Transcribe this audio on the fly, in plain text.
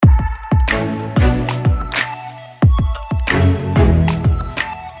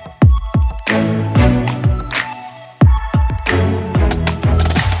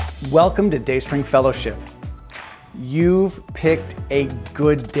Welcome to Dayspring Fellowship. You've picked a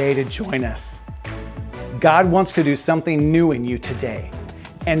good day to join us. God wants to do something new in you today.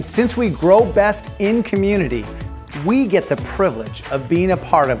 And since we grow best in community, we get the privilege of being a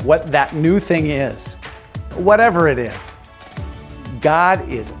part of what that new thing is, whatever it is. God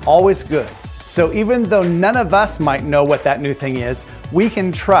is always good. So even though none of us might know what that new thing is, we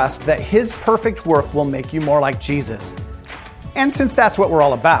can trust that His perfect work will make you more like Jesus. And since that's what we're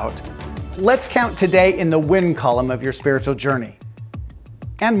all about, let's count today in the win column of your spiritual journey.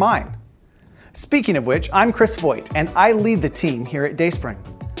 And mine. Speaking of which, I'm Chris Voigt, and I lead the team here at Dayspring.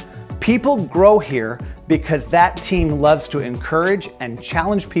 People grow here because that team loves to encourage and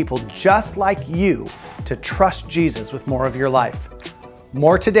challenge people just like you to trust Jesus with more of your life.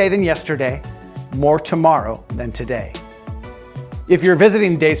 More today than yesterday, more tomorrow than today. If you're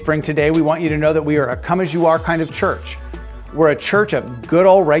visiting Dayspring today, we want you to know that we are a come-as-you-are kind of church. We're a church of good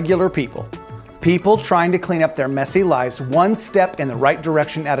old regular people. People trying to clean up their messy lives one step in the right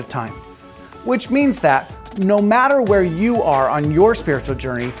direction at a time. Which means that no matter where you are on your spiritual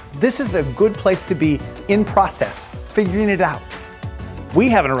journey, this is a good place to be in process, figuring it out. We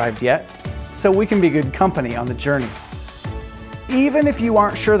haven't arrived yet, so we can be good company on the journey. Even if you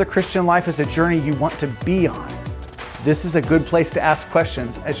aren't sure the Christian life is a journey you want to be on, this is a good place to ask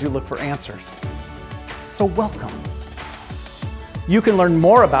questions as you look for answers. So welcome. You can learn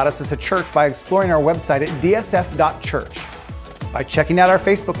more about us as a church by exploring our website at dsf.church, by checking out our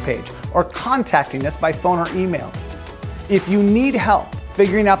Facebook page, or contacting us by phone or email. If you need help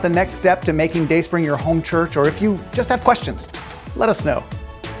figuring out the next step to making Dayspring your home church, or if you just have questions, let us know.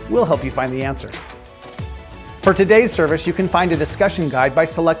 We'll help you find the answers. For today's service, you can find a discussion guide by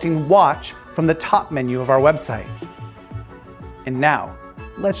selecting Watch from the top menu of our website. And now,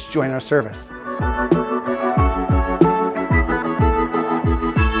 let's join our service.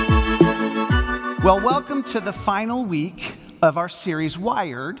 Well, welcome to the final week of our series,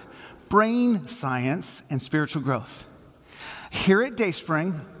 Wired, Brain Science and Spiritual Growth. Here at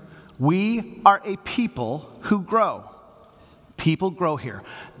Dayspring, we are a people who grow. People grow here.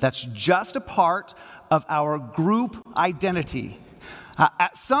 That's just a part of our group identity.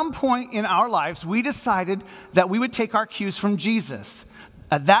 At some point in our lives, we decided that we would take our cues from Jesus.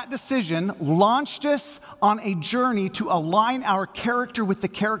 That decision launched us on a journey to align our character with the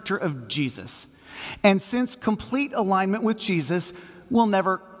character of Jesus. And since complete alignment with Jesus will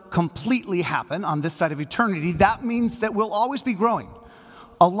never completely happen on this side of eternity, that means that we'll always be growing,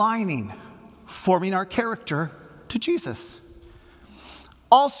 aligning, forming our character to Jesus.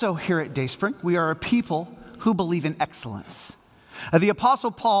 Also here at Dayspring, we are a people who believe in excellence. The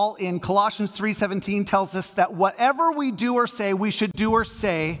Apostle Paul in Colossians 3:17 tells us that whatever we do or say, we should do or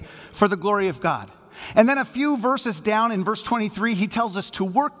say for the glory of God. And then a few verses down in verse 23, he tells us to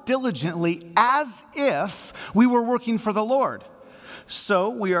work diligently as if we were working for the Lord. So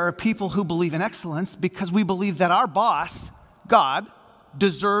we are a people who believe in excellence because we believe that our boss, God,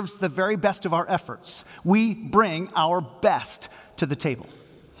 deserves the very best of our efforts. We bring our best to the table.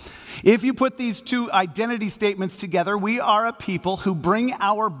 If you put these two identity statements together, we are a people who bring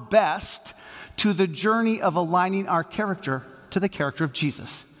our best to the journey of aligning our character to the character of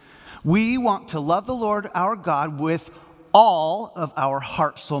Jesus. We want to love the Lord our God with all of our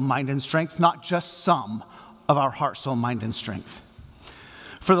heart, soul, mind, and strength, not just some of our heart, soul, mind, and strength.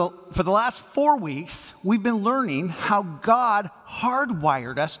 For the last 4 weeks, we've been learning how God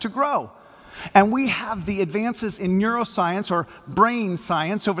hardwired us to grow. And we have the advances in neuroscience or brain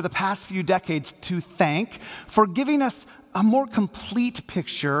science over the past few decades to thank for giving us a more complete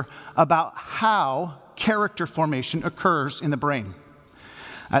picture about how character formation occurs in the brain.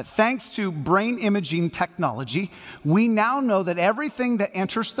 Thanks to brain imaging technology, we now know that everything that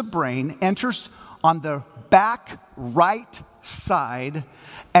enters the brain enters on the back right side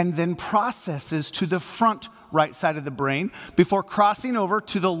and then processes to the front right side of the brain before crossing over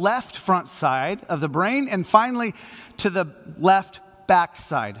to the left front side of the brain and finally to the left back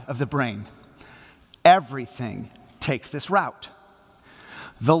side of the brain. Everything takes this route.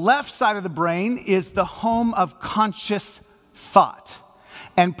 The left side of the brain is the home of conscious thought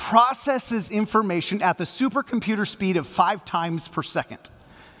and processes information at the supercomputer speed of 5 times per second.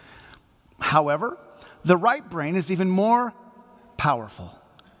 However, the right brain is even more powerful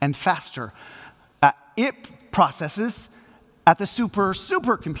and faster. It processes at the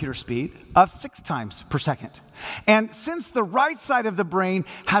supercomputer speed of 6 times per second. And since the right side of the brain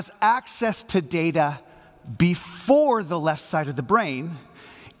has access to data before the left side of the brain,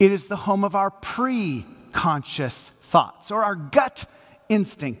 it is the home of our pre-conscious thoughts, or our gut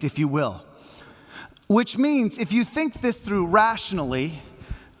instinct, if you will. Which means if you think this through rationally,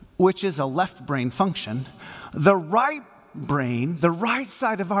 which is a left brain function, the right brain, the right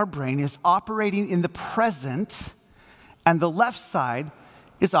side of our brain is operating in the present, and the left side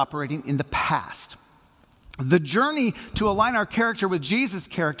is operating in the past. The journey to align our character with Jesus'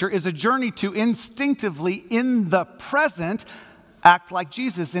 character is a journey to instinctively, in the present, act like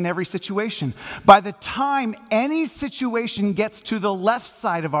Jesus in every situation. By the time any situation gets to the left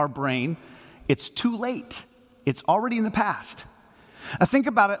side of our brain, it's too late. It's already in the past. Think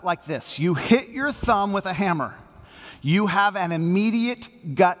about it like this. You hit your thumb with a hammer. You have an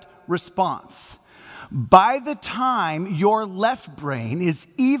immediate gut response. By the time your left brain is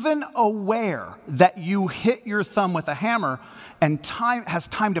even aware that you hit your thumb with a hammer and has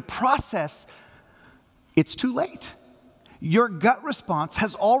time to process, it's too late. Your gut response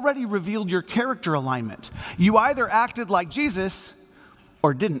has already revealed your character alignment. You either acted like Jesus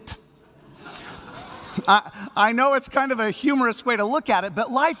or didn't. I know it's kind of a humorous way to look at it, but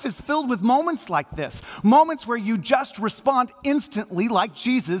life is filled with moments like this. Moments where you just respond instantly like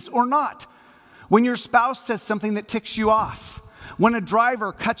Jesus or not. When your spouse says something that ticks you off. When a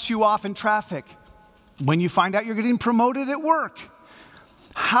driver cuts you off in traffic. When you find out you're getting promoted at work.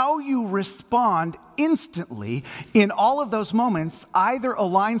 How you respond instantly in all of those moments either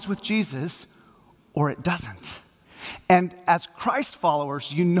aligns with Jesus or it doesn't. And as Christ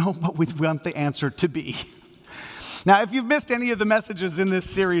followers, you know what we want the answer to be. Now, if you've missed any of the messages in this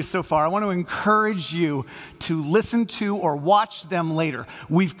series so far, I want to encourage you to listen to or watch them later.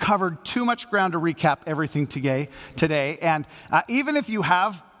 We've covered too much ground to recap everything today. And even if you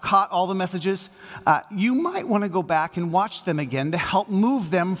have caught all the messages, you might want to go back and watch them again to help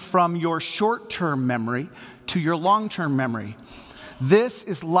move them from your short-term memory to your long-term memory. This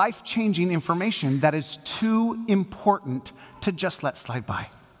is life-changing information that is too important to just let slide by.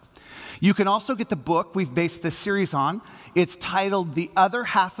 You can also get the book we've based this series on. It's titled The Other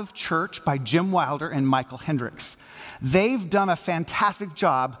Half of Church by Jim Wilder and Michael Hendricks. They've done a fantastic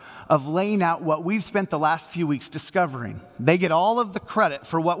job of laying out what we've spent the last few weeks discovering. They get all of the credit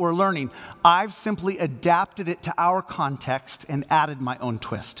for what we're learning. I've simply adapted it to our context and added my own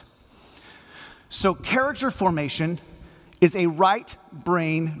twist. So character formation is a right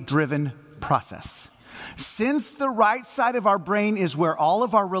brain-driven process. Since the right side of our brain is where all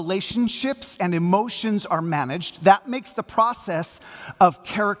of our relationships and emotions are managed, that makes the process of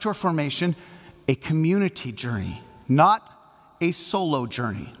character formation a community journey, not a solo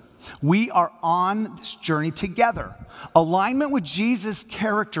journey. We are on this journey together. Alignment with Jesus'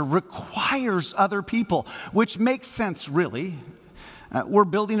 character requires other people, which makes sense, really. We're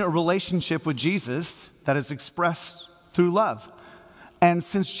building a relationship with Jesus that is expressed through love. And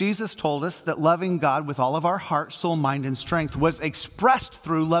since Jesus told us that loving God with all of our heart, soul, mind, and strength was expressed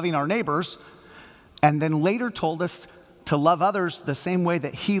through loving our neighbors, and then later told us to love others the same way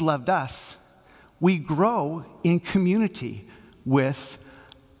that he loved us, we grow in community with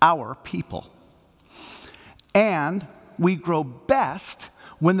our people. And we grow best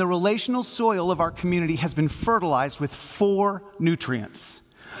when the relational soil of our community has been fertilized with 4 nutrients.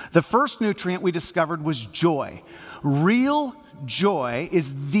 The first nutrient we discovered was joy. Real joy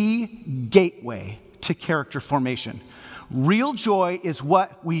is the gateway to character formation. Real joy is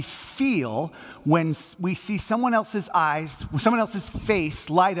what we feel when we see someone else's eyes, someone else's face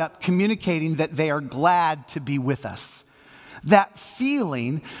light up, communicating that they are glad to be with us. That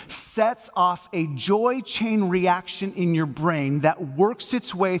feeling sets off a joy chain reaction in your brain that works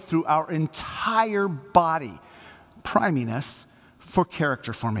its way through our entire body, priming us for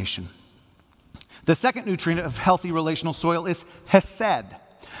character formation. The second nutrient of healthy relational soil is hesed.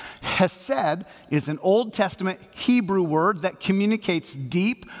 Hesed is an Old Testament Hebrew word that communicates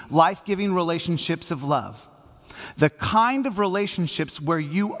deep, life-giving relationships of love. The kind of relationships where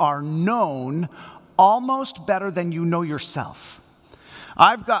you are known almost better than you know yourself.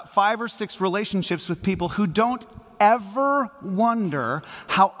 I've got 5 or 6 relationships with people who don't ever wonder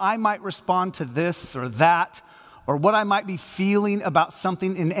how I might respond to this or that, or what I might be feeling about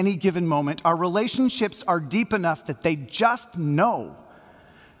something in any given moment. Our relationships are deep enough that they just know.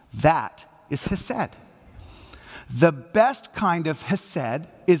 That is hesed. The best kind of hesed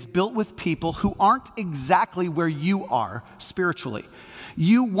is built with people who aren't exactly where you are spiritually.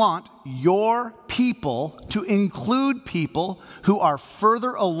 You want your people to include people who are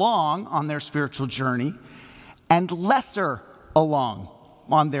further along on their spiritual journey and lesser along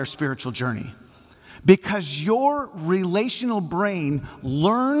on their spiritual journey. Because your relational brain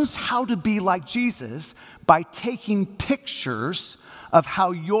learns how to be like Jesus by taking pictures of how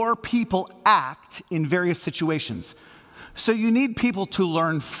your people act in various situations. So you need people to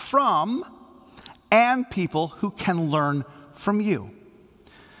learn from and people who can learn from you.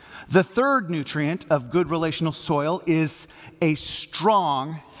 The third nutrient of good relational soil is a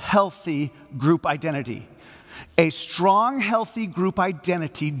strong, healthy group identity. A strong, healthy group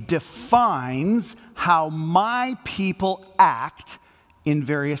identity defines how my people act in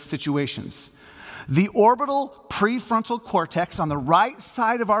various situations. The orbital prefrontal cortex on the right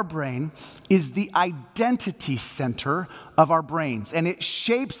side of our brain is the identity center of our brains, and it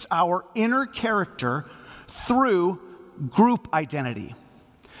shapes our inner character through group identity.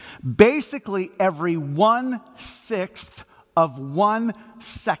 Basically, every 1/6 of 1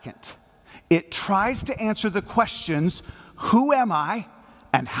 second, it tries to answer the questions, who am I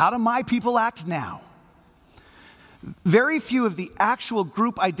and how do my people act now? Very few of the actual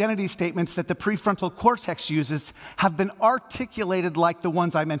group identity statements that the prefrontal cortex uses have been articulated like the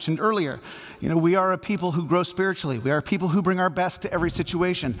ones I mentioned earlier. We are a people who grow spiritually. We are a people who bring our best to every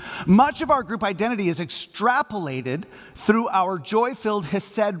situation. Much of our group identity is extrapolated through our joy-filled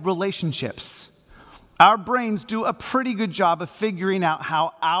Hesed relationships. Our brains do a pretty good job of figuring out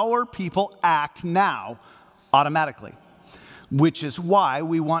how our people act now automatically, which is why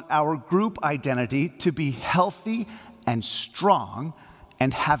we want our group identity to be healthy and strong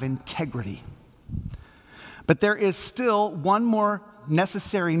and have integrity. But there is still one more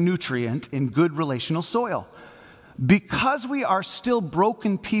necessary nutrient in good relational soil. Because we are still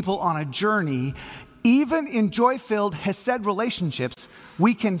broken people on a journey, even in joy-filled Hesed relationships,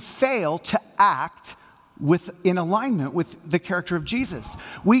 we can fail to act in alignment with the character of Jesus.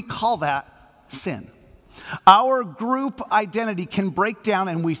 We call that sin. Our group identity can break down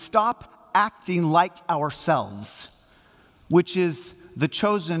and we stop acting like ourselves, which is the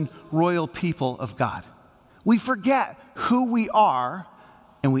chosen royal people of God. We forget who we are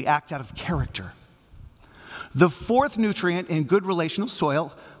and we act out of character. The fourth nutrient in good relational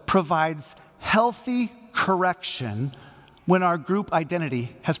soil provides healthy correction when our group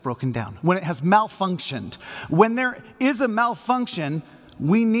identity has broken down, when it has malfunctioned. When there is a malfunction,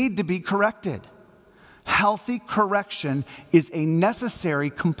 we need to be corrected. Healthy correction is a necessary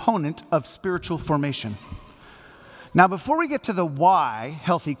component of spiritual formation. Now, before we get to the why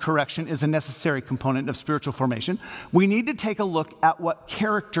healthy correction is a necessary component of spiritual formation, we need to take a look at what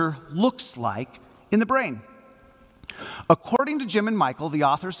character looks like in the brain. According to Jim and Michael, the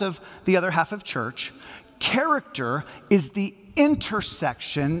authors of The Other Half of Church, character is the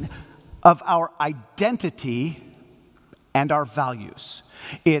intersection of our identity and our values.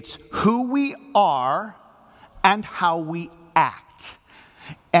 It's who we are and how we act.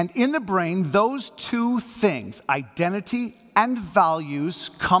 And in the brain, those two things, identity and values,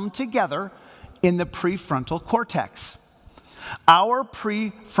 come together in the prefrontal cortex. Our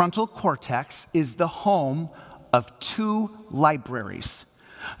prefrontal cortex is the home of two libraries.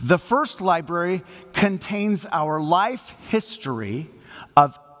 The first library contains our life history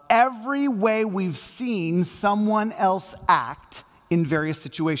of every way we've seen someone else act in various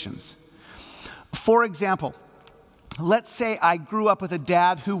situations. For example, let's say I grew up with a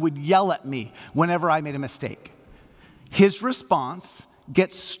dad who would yell at me whenever I made a mistake. His response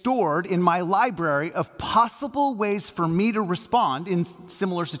gets stored in my library of possible ways for me to respond in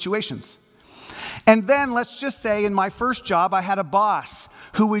similar situations. And then let's just say in my first job, I had a boss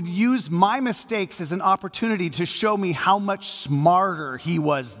who would use my mistakes as an opportunity to show me how much smarter he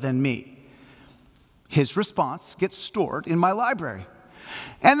was than me. His response gets stored in my library.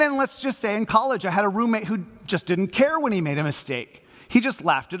 And then let's just say in college, I had a roommate who just didn't care when he made a mistake. He just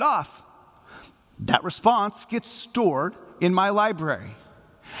laughed it off. That response gets stored in my library.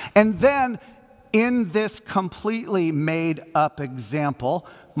 And then in this completely made up example,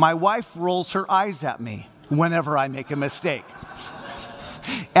 my wife rolls her eyes at me whenever I make a mistake.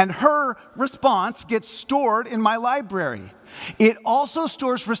 And her response gets stored in my library. It also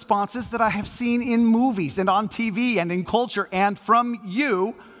stores responses that I have seen in movies and on TV and in culture and from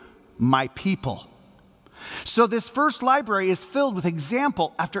you, my people. So this first library is filled with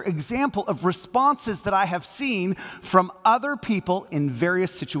example after example of responses that I have seen from other people in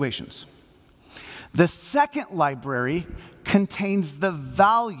various situations. The second library contains the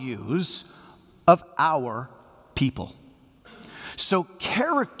values of our people. So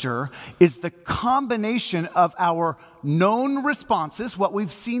character is the combination of our known responses, what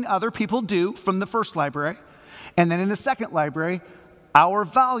we've seen other people do from the first library, and then in the second library, our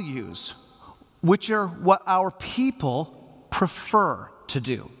values, which are what our people prefer to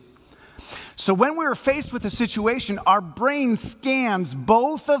do. So when we're faced with a situation, our brain scans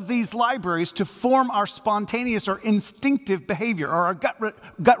both of these libraries to form our spontaneous or instinctive behavior or our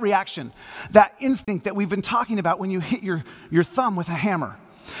gut reaction, that instinct that we've been talking about when you hit your thumb with a hammer.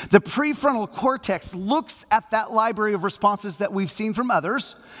 The prefrontal cortex looks at that library of responses that we've seen from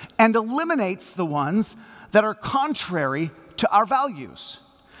others and eliminates the ones that are contrary to our values.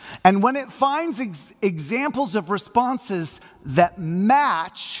 And when it finds examples of responses that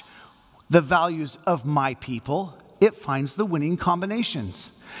match the values of my people, it finds the winning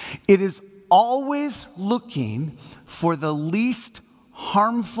combinations. It is always looking for the least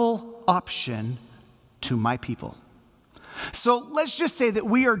harmful option to my people. So let's just say that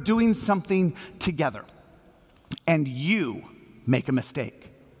we are doing something together and you make a mistake.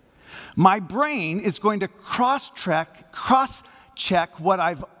 My brain is going to cross-check what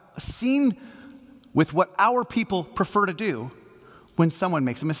I've seen with what our people prefer to do when someone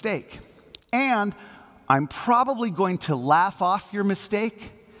makes a mistake. And I'm probably going to laugh off your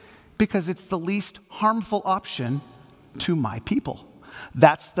mistake because it's the least harmful option to my people.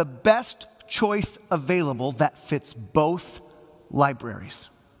 That's the best choice available that fits both libraries.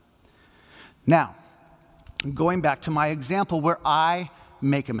 Now, going back to my example where I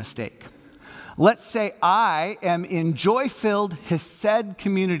make a mistake. Let's say I am in joy-filled Hesed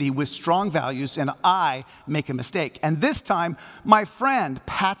community with strong values and I make a mistake. And this time, my friend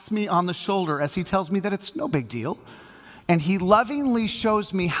pats me on the shoulder as he tells me that it's no big deal. And he lovingly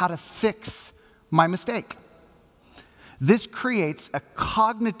shows me how to fix my mistake. This creates a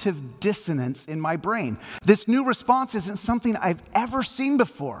cognitive dissonance in my brain. This new response isn't something I've ever seen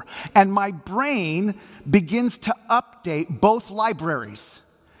before. And my brain begins to update both libraries.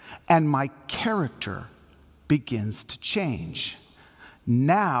 And my character begins to change.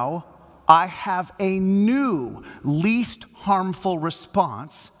 Now I have a new, least harmful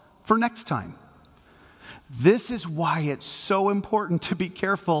response for next time. This is why it's so important to be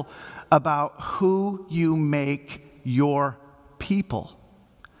careful about who you make your people.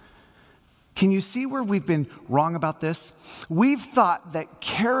 Can you see where we've been wrong about this? We've thought that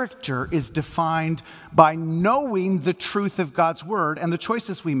character is defined by knowing the truth of God's word and the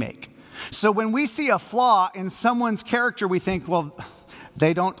choices we make. So when we see a flaw in someone's character, we think, well,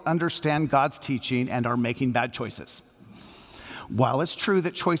 they don't understand God's teaching and are making bad choices. While it's true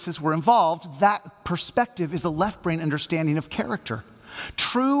that choices were involved, that perspective is a left brain understanding of character.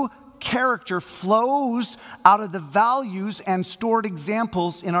 True character flows out of the values and stored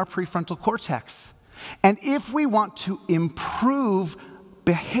examples in our prefrontal cortex. And if we want to improve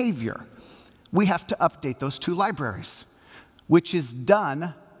behavior, we have to update those two libraries, which is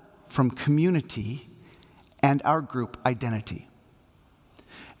done from community and our group identity.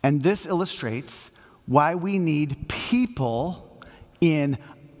 And this illustrates why we need people in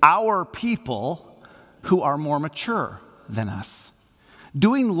our people who are more mature than us.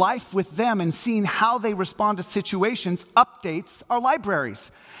 Doing life with them and seeing how they respond to situations updates our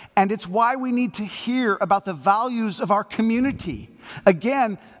libraries. And it's why we need to hear about the values of our community.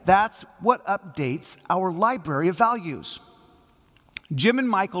 Again, that's what updates our library of values. Jim and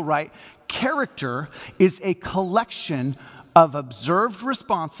Michael write, character is a collection of observed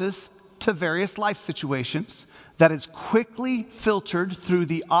responses to various life situations that is quickly filtered through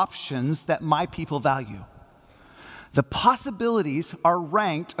the options that my people value. The possibilities are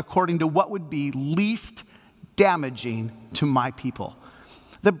ranked according to what would be least damaging to my people.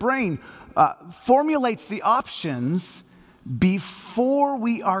 The brain formulates the options before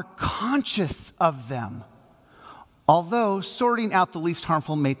we are conscious of them, although sorting out the least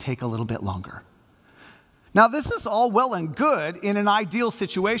harmful may take a little bit longer. Now, this is all well and good in an ideal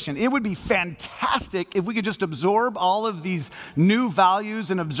situation. It would be fantastic if we could just absorb all of these new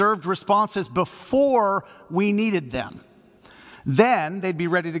values and observed responses before we needed them. Then they'd be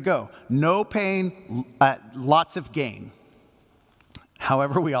ready to go. No pain, lots of gain.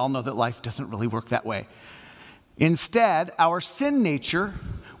 However, we all know that life doesn't really work that way. Instead, our sin nature,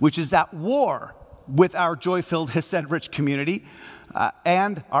 which is at war with our joy-filled, Hesed-rich community,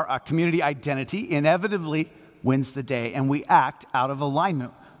 and our community identity inevitably wins the day, and we act out of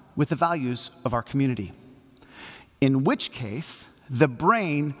alignment with the values of our community. In which case, the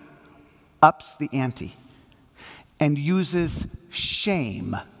brain ups the ante and uses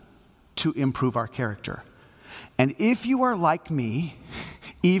shame to improve our character. And if you are like me,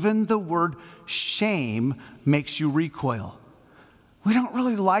 even the word shame makes you recoil. We don't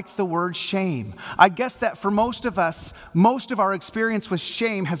really like the word shame. I guess that for most of us, most of our experience with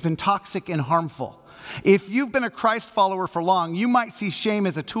shame has been toxic and harmful. If you've been a Christ follower for long, you might see shame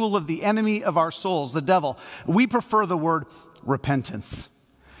as a tool of the enemy of our souls, the devil. We prefer the word repentance.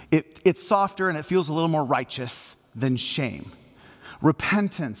 It's softer and it feels a little more righteous than shame.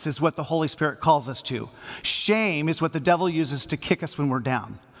 Repentance is what the Holy Spirit calls us to. Shame is what the devil uses to kick us when we're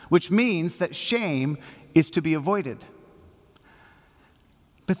down, which means that shame is to be avoided.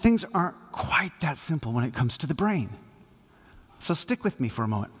 But things aren't quite that simple when it comes to the brain. So stick with me for a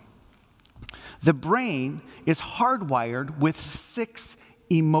moment. The brain is hardwired with 6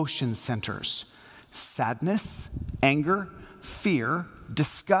 emotion centers: sadness, anger, fear,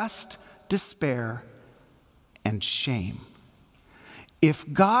 disgust, despair, and shame.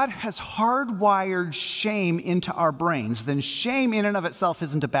 If God has hardwired shame into our brains, then shame in and of itself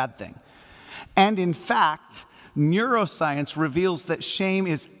isn't a bad thing. And in fact, neuroscience reveals that shame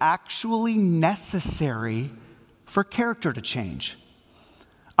is actually necessary for character to change.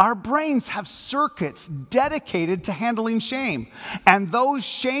 Our brains have circuits dedicated to handling shame, and those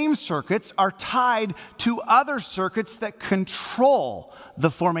shame circuits are tied to other circuits that control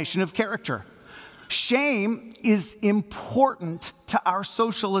the formation of character. Shame is important to our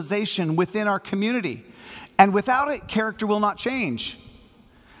socialization within our community, and without it, character will not change.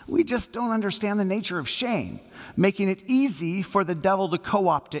 We just don't understand the nature of shame, making it easy for the devil to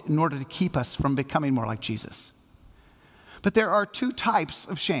co-opt it in order to keep us from becoming more like Jesus. But there are 2 types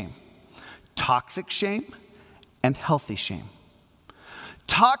of shame: toxic shame and healthy shame.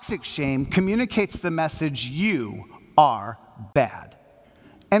 Toxic shame communicates the message you are bad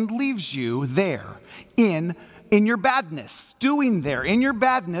and leaves you there in your badness, stewing there in your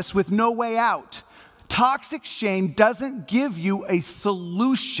badness with no way out. Toxic shame doesn't give you a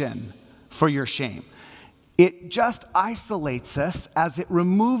solution for your shame. It just isolates us as it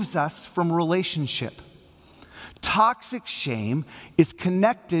removes us from relationship. Toxic shame is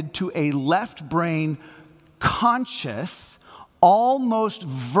connected to a left brain, conscious, almost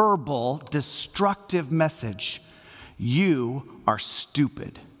verbal, destructive message. You are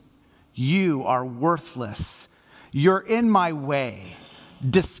stupid. You are worthless. You're in my way.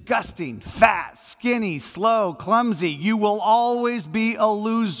 Disgusting, fat, skinny, slow, clumsy. You will always be a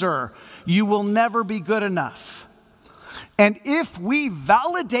loser. You will never be good enough. And if we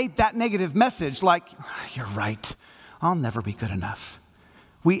validate that negative message, like, you're right, I'll never be good enough,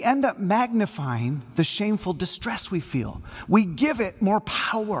 we end up magnifying the shameful distress we feel. We give it more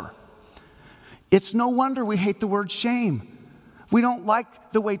power. It's no wonder we hate the word shame. We don't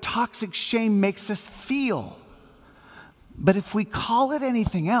like the way toxic shame makes us feel. But if we call it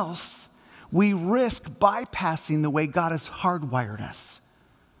anything else, we risk bypassing the way God has hardwired us.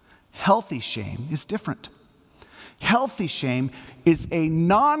 Healthy shame is different. Healthy shame is a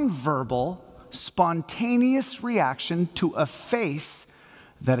nonverbal, spontaneous reaction to a face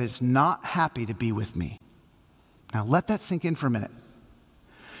that is not happy to be with me. Now let that sink in for a minute.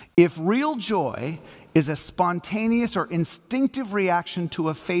 If real joy is a spontaneous or instinctive reaction to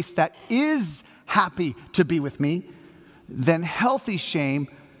a face that is happy to be with me, then healthy shame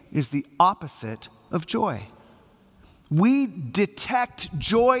is the opposite of joy. We detect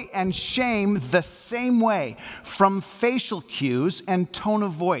joy and shame the same way, from facial cues and tone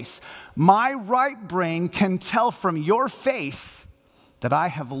of voice. My right brain can tell from your face that I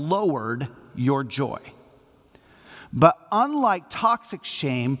have lowered your joy. But unlike toxic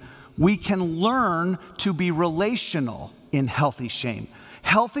shame, we can learn to be relational in healthy shame.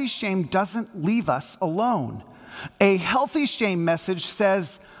 Healthy shame doesn't leave us alone. A healthy shame message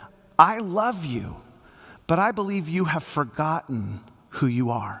says, I love you, but I believe you have forgotten who you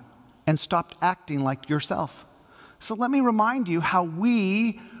are and stopped acting like yourself. So let me remind you how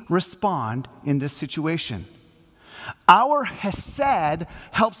we respond in this situation. Our hesed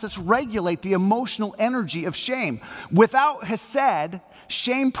helps us regulate the emotional energy of shame. Without hesed,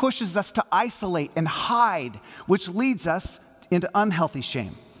 shame pushes us to isolate and hide, which leads us into unhealthy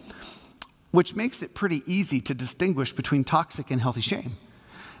shame, which makes it pretty easy to distinguish between toxic and healthy shame.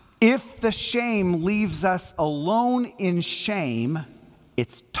 If the shame leaves us alone in shame,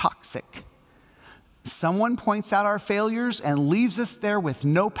 it's toxic. Someone points out our failures and leaves us there with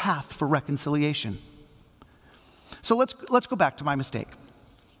no path for reconciliation. So let's go back to my mistake.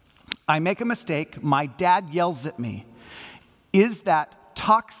 I make a mistake, my dad yells at me. Is that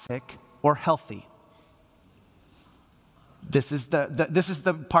toxic or healthy? This is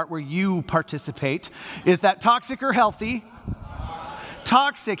the part where you participate. Is that toxic or healthy?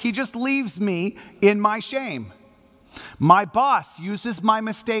 Toxic. He just leaves me in my shame. My boss uses my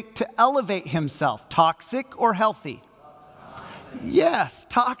mistake to elevate himself. Toxic or healthy? Yes,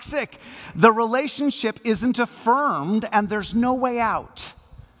 toxic. The relationship isn't affirmed and there's no way out.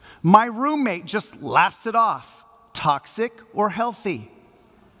 My roommate just laughs it off. Toxic or healthy?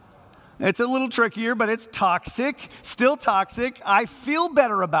 It's a little trickier, but it's toxic, still toxic. I feel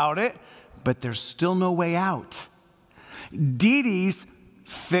better about it, but there's still no way out. Dee Dee's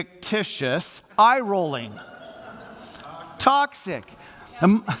fictitious eye rolling.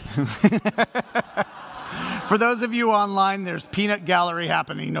 For those of you online, there's peanut gallery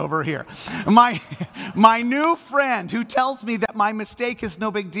happening over here. My new friend who tells me that my mistake is no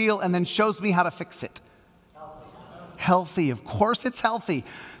big deal and then shows me how to fix it. Healthy. Of course it's healthy.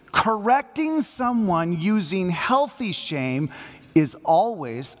 Correcting someone using healthy shame is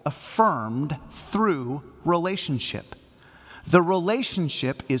always affirmed through relationship. The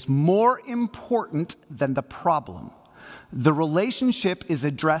relationship is more important than the problem. The relationship is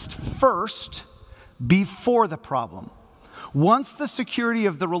addressed first before the problem. Once the security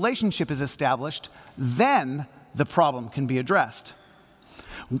of the relationship is established, then the problem can be addressed.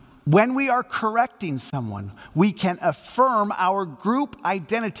 When we are correcting someone, we can affirm our group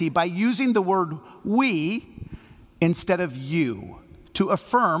identity by using the word we instead of you to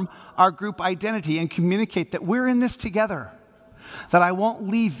affirm our group identity and communicate that we're in this together, that I won't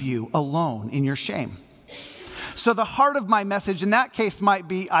leave you alone in your shame. So the heart of my message in that case might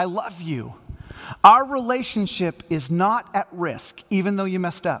be, I love you. Our relationship is not at risk, even though you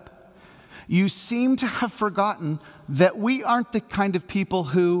messed up. You seem to have forgotten that we aren't the kind of people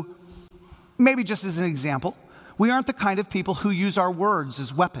who, maybe just as an example, we aren't the kind of people who use our words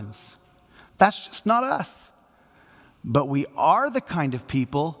as weapons. That's just not us. But we are the kind of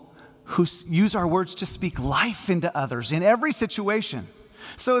people who use our words to speak life into others in every situation.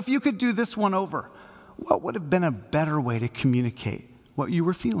 So if you could do this one over, what would have been a better way to communicate what you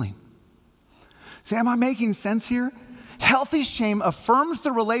were feeling? Say, am I making sense here? Healthy shame affirms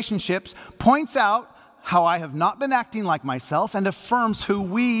the relationships, points out how I have not been acting like myself, and affirms who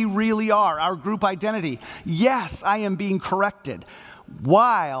we really are, our group identity. Yes, I am being corrected,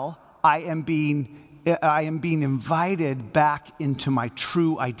 while I am being invited back into my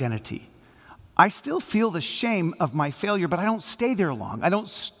true identity. I still feel the shame of my failure, but I don't stay there long. I don't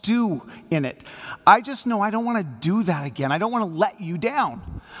stew in it. I just know I don't want to do that again. I don't want to let you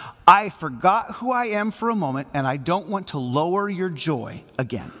down. I forgot who I am for a moment, and I don't want to lower your joy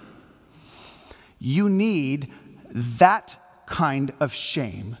again. You need that kind of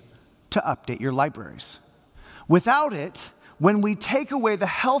shame to update your libraries. Without it, when we take away the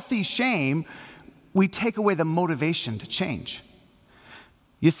healthy shame, we take away the motivation to change.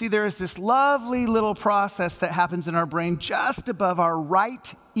 You see, there is this lovely little process that happens in our brain just above our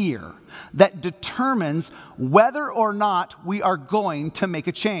right ear that determines whether or not we are going to make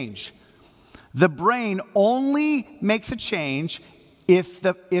a change. The brain only makes a change if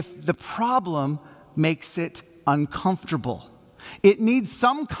the problem makes it uncomfortable. It needs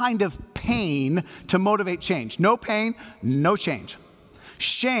some kind of pain to motivate change. No pain, no change.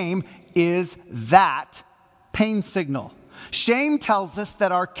 Shame is that pain signal. Shame tells us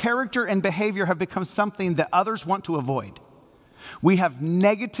that our character and behavior have become something that others want to avoid. We have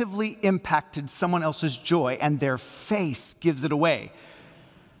negatively impacted someone else's joy, and their face gives it away.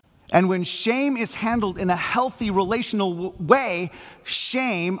 And when shame is handled in a healthy relational way,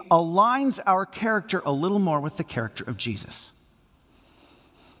 shame aligns our character a little more with the character of Jesus.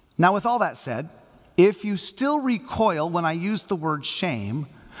 Now, with all that said, if you still recoil when I use the word shame,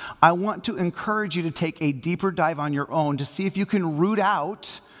 I want to encourage you to take a deeper dive on your own to see if you can root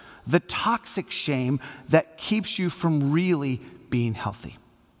out the toxic shame that keeps you from really being healthy.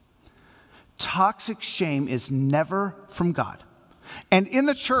 Toxic shame is never from God. And in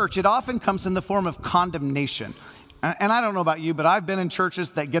the church, it often comes in the form of condemnation. And I don't know about you, but I've been in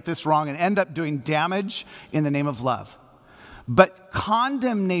churches that get this wrong and end up doing damage in the name of love. But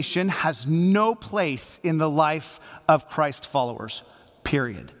condemnation has no place in the life of Christ followers.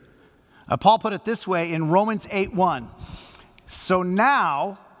 Period. Paul put it this way in Romans 8:1. So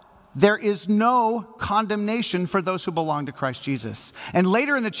now there is no condemnation for those who belong to Christ Jesus. And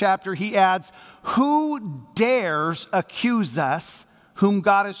later in the chapter he adds, who dares accuse us whom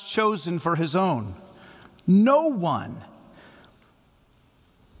God has chosen for his own? No one.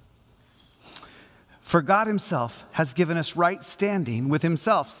 For God himself has given us right standing with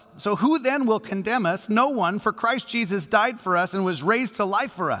himself. So who then will condemn us? No one, for Christ Jesus died for us and was raised to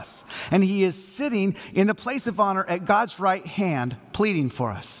life for us. And he is sitting in the place of honor at God's right hand, pleading for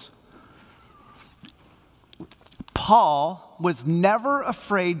us. Paul was never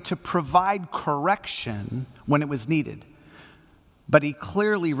afraid to provide correction when it was needed. But he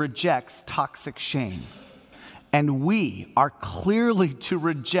clearly rejects toxic shame. And we are clearly to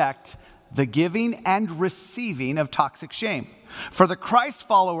reject the giving and receiving of toxic shame. For the Christ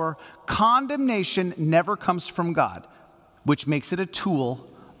follower, condemnation never comes from God, which makes it a tool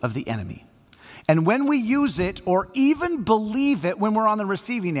of the enemy. And when we use it or even believe it when we're on the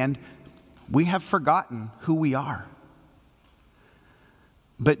receiving end, we have forgotten who we are.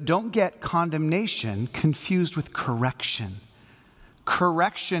 But don't get condemnation confused with correction.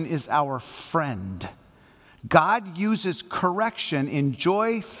 Correction is our friend. God uses correction in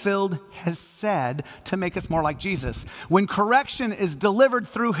joy-filled hesed to make us more like Jesus. When correction is delivered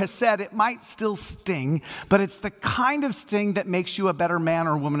through hesed, it might still sting, but it's the kind of sting that makes you a better man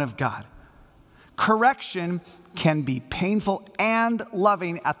or woman of God. Correction can be painful and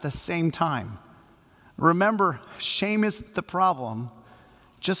loving at the same time. Remember, shame isn't the problem,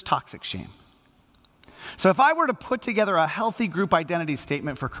 just toxic shame. So if I were to put together a healthy group identity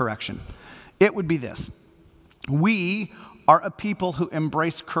statement for correction, it would be this. We are a people who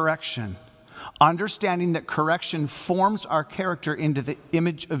embrace correction, understanding that correction forms our character into the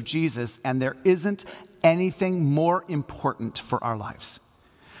image of Jesus, and there isn't anything more important for our lives.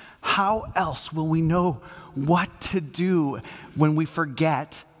 How else will we know what to do when we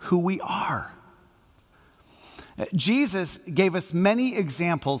forget who we are? Jesus gave us many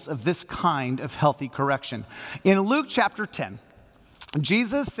examples of this kind of healthy correction. In Luke chapter 10,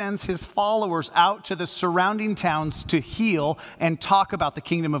 Jesus sends his followers out to the surrounding towns to heal and talk about the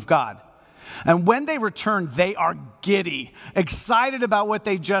kingdom of God. And when they return, they are giddy, excited about what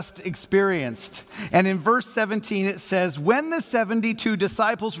they just experienced. And in verse 17, it says, when the 72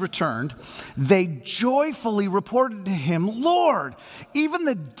 disciples returned, they joyfully reported to him, Lord, even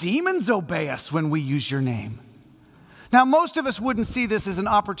the demons obey us when we use your name. Now, most of us wouldn't see this as an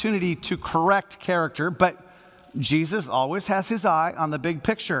opportunity to correct character, but Jesus always has his eye on the big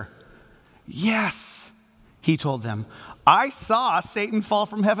picture. Yes, he told them, I saw Satan fall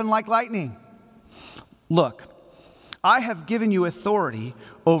from heaven like lightning. Look, I have given you authority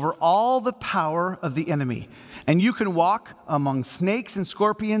over all the power of the enemy, and you can walk among snakes and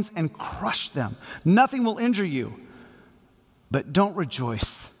scorpions and crush them. Nothing will injure you. But don't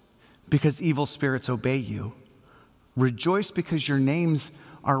rejoice because evil spirits obey you. Rejoice because your names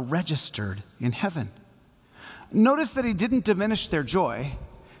are registered in heaven. Notice that he didn't diminish their joy.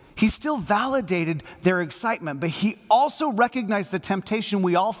 He still validated their excitement, but he also recognized the temptation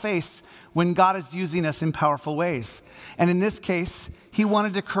we all face when God is using us in powerful ways. And in this case, he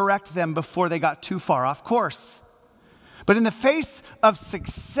wanted to correct them before they got too far off course. But in the face of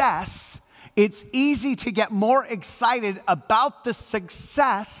success, it's easy to get more excited about the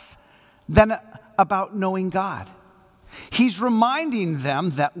success than about knowing God. He's reminding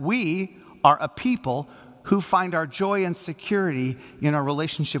them that we are a people who find our joy and security in our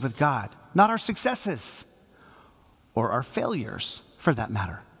relationship with God, not our successes or our failures, for that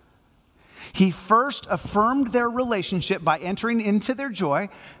matter. He first affirmed their relationship by entering into their joy.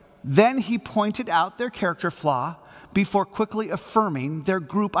 Then he pointed out their character flaw before quickly affirming their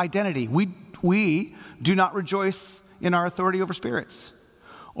group identity. We do not rejoice in our authority over spirits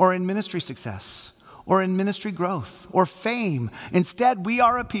or in ministry success or in ministry growth or fame. Instead, we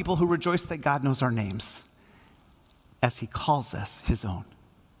are a people who rejoice that God knows our names as he calls us his own.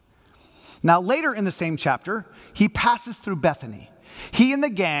 Now, later in the same chapter, he passes through Bethany. He and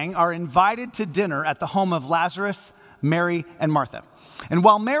the gang are invited to dinner at the home of Lazarus, Mary, and Martha. And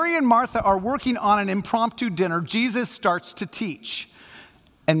while Mary and Martha are working on an impromptu dinner, Jesus starts to teach.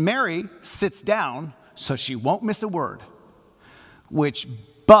 And Mary sits down so she won't miss a word, which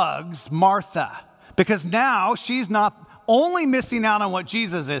bugs Martha, because now she's not only missing out on what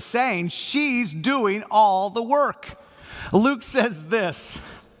Jesus is saying, she's doing all the work. Luke says this,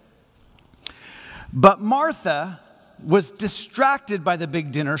 but Martha was distracted by the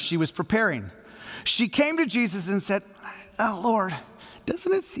big dinner she was preparing. She came to Jesus and said, oh, Lord,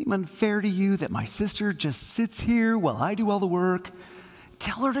 doesn't it seem unfair to you that my sister just sits here while I do all the work?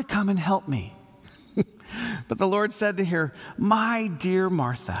 Tell her to come and help me. But the Lord said to her, my dear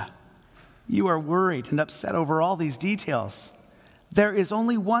Martha, you are worried and upset over all these details. There is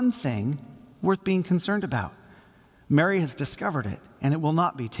only one thing worth being concerned about. Mary has discovered it, and it will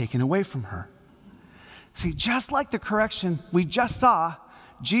not be taken away from her. See, just like the correction we just saw,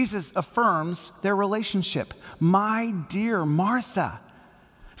 Jesus affirms their relationship. My dear Martha.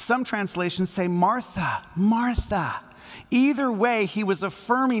 Some translations say Martha, Martha. Either way, he was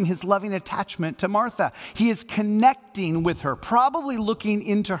affirming his loving attachment to Martha. He is connecting with her, probably looking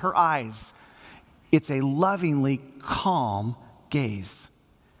into her eyes. It's a lovingly calm gaze.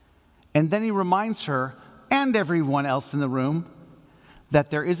 And then he reminds her and everyone else in the room that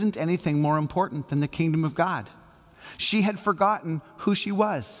there isn't anything more important than the kingdom of God. She had forgotten who she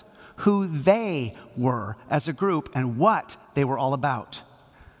was, who they were as a group, and what they were all about.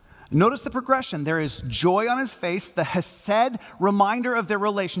 Notice the progression. There is joy on his face, the hesed reminder of their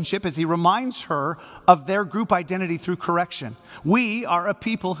relationship as he reminds her of their group identity through correction. We are a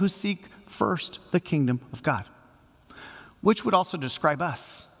people who seek first the kingdom of God, which would also describe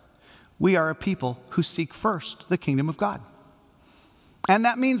us. We are a people who seek first the kingdom of God. And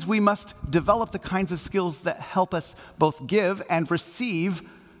that means we must develop the kinds of skills that help us both give and receive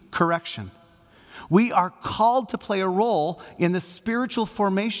correction. We are called to play a role in the spiritual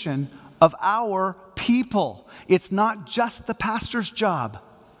formation of our people. It's not just the pastor's job,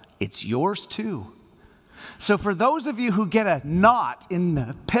 it's yours too. So for those of you who get a knot in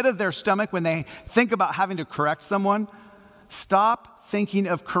the pit of their stomach when they think about having to correct someone, stop thinking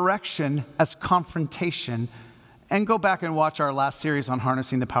of correction as confrontation and go back and watch our last series on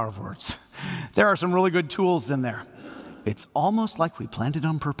harnessing the power of words. There are some really good tools in there. It's almost like we planned it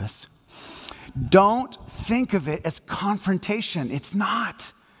on purpose. Don't think of it as confrontation. It's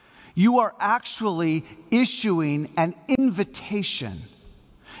not. You are actually issuing an invitation.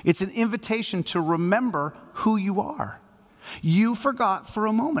 It's an invitation to remember who you are. You forgot for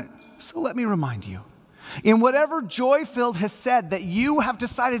a moment, so let me remind you. In whatever Joy-Filled has said that you have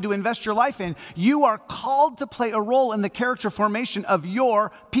decided to invest your life in, you are called to play a role in the character formation of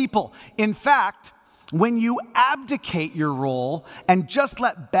your people. In fact, when you abdicate your role and just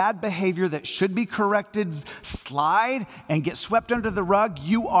let bad behavior that should be corrected slide and get swept under the rug,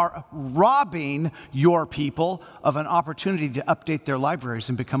 you are robbing your people of an opportunity to update their libraries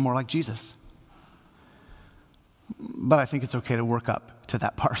and become more like Jesus. But I think it's okay to work up to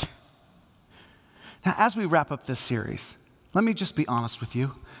that part. Now, as we wrap up this series, let me just be honest with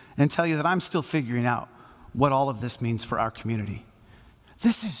you and tell you that I'm still figuring out what all of this means for our community.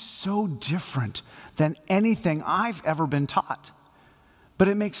 This is so different than anything I've ever been taught, but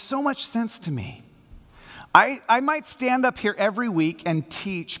it makes so much sense to me. I might stand up here every week and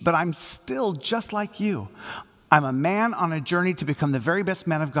teach, but I'm still just like you. I'm a man on a journey to become the very best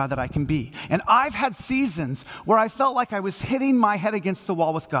man of God that I can be. And I've had seasons where I felt like I was hitting my head against the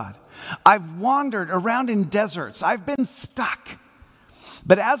wall with God. I've wandered around in deserts. I've been stuck.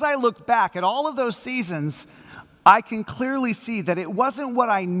 But as I look back at all of those seasons, I can clearly see that it wasn't what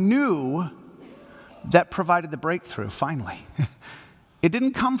I knew that provided the breakthrough, finally. It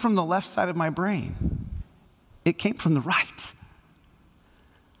didn't come from the left side of my brain. It came from the right.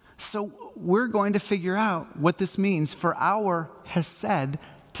 So we're going to figure out what this means for our Hesed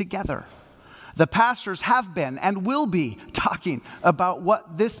together. The pastors have been and will be talking about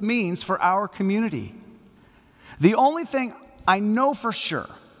what this means for our community. The only thing I know for sure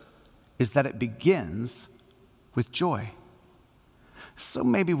is that it begins with joy. So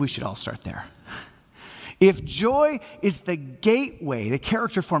maybe we should all start there. If joy is the gateway to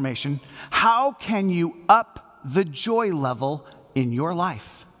character formation, how can you up the joy level in your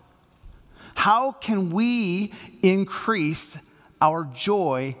life? How can we increase our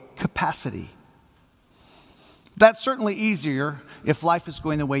joy capacity? That's certainly easier if life is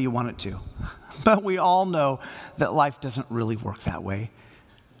going the way you want it to. But we all know that life doesn't really work that way.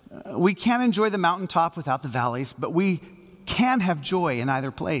 We can't enjoy the mountaintop without the valleys, but we can have joy in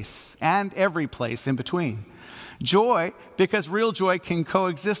either place and every place in between. Joy, because real joy can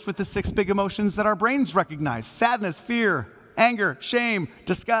coexist with the 6 big emotions that our brains recognize: sadness, fear, anger, shame,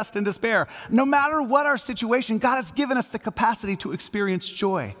 disgust, and despair. No matter what our situation, God has given us the capacity to experience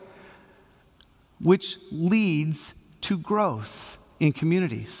joy, which leads to growth in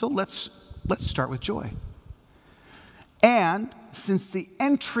community. So let's start with joy. And since the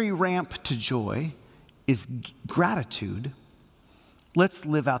entry ramp to joy is gratitude, let's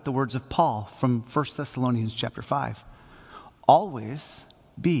live out the words of Paul from 1 Thessalonians chapter 5. Always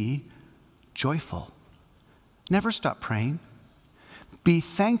be joyful. Never stop praying. Be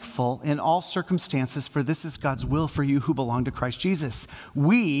thankful in all circumstances, for this is God's will for you who belong to Christ Jesus.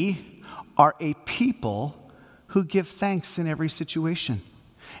 We are a people who give thanks in every situation.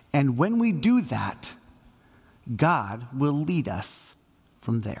 And when we do that, God will lead us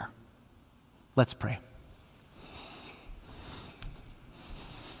from there. Let's pray.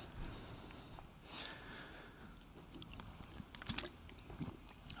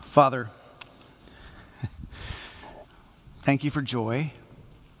 Father, thank you for joy.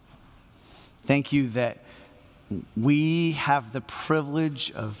 Thank you that we have the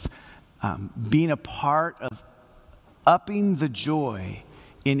privilege of being a part of upping the joy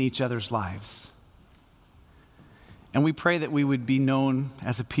in each other's lives. And we pray that we would be known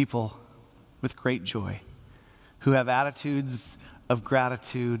as a people with great joy, who have attitudes of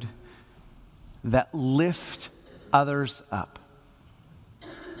gratitude that lift others up.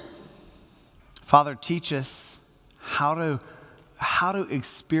 Father, teach us how to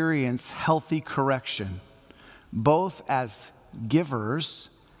experience healthy correction, both as givers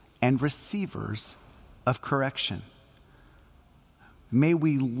and receivers of correction. May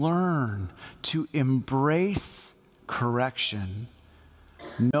we learn to embrace correction,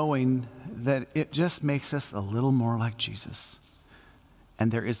 knowing that it just makes us a little more like Jesus.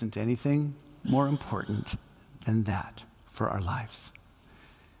 And there isn't anything more important than that for our lives.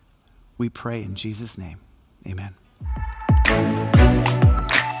 We pray in Jesus' name. Amen.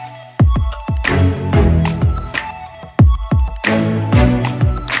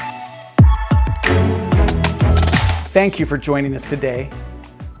 Thank you for joining us today.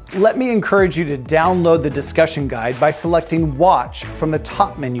 Let me encourage you to download the discussion guide by selecting Watch from the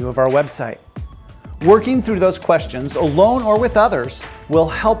top menu of our website. Working through those questions, alone or with others, will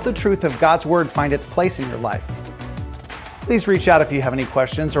help the truth of God's Word find its place in your life. Please reach out if you have any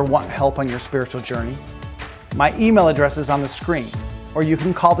questions or want help on your spiritual journey. My email address is on the screen, or you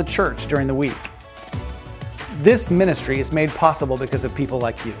can call the church during the week. This ministry is made possible because of people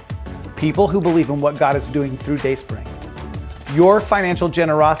like you, people who believe in what God is doing through Dayspring. Your financial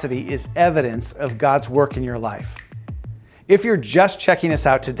generosity is evidence of God's work in your life. If you're just checking us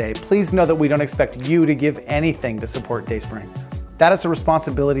out today, please know that we don't expect you to give anything to support Dayspring. That is the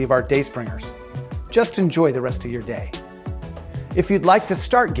responsibility of our Dayspringers. Just enjoy the rest of your day. If you'd like to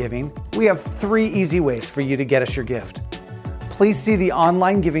start giving, we have 3 easy ways for you to get us your gift. Please see the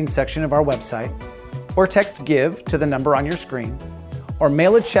online giving section of our website, or text GIVE to the number on your screen, or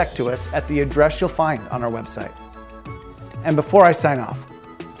mail a check to us at the address you'll find on our website. And before I sign off,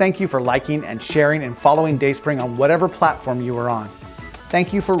 thank you for liking and sharing and following Dayspring on whatever platform you are on.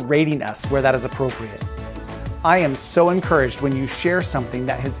 Thank you for rating us where that is appropriate. I am so encouraged when you share something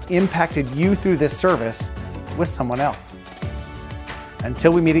that has impacted you through this service with someone else.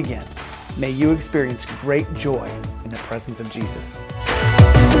 Until we meet again, may you experience great joy in the presence of Jesus.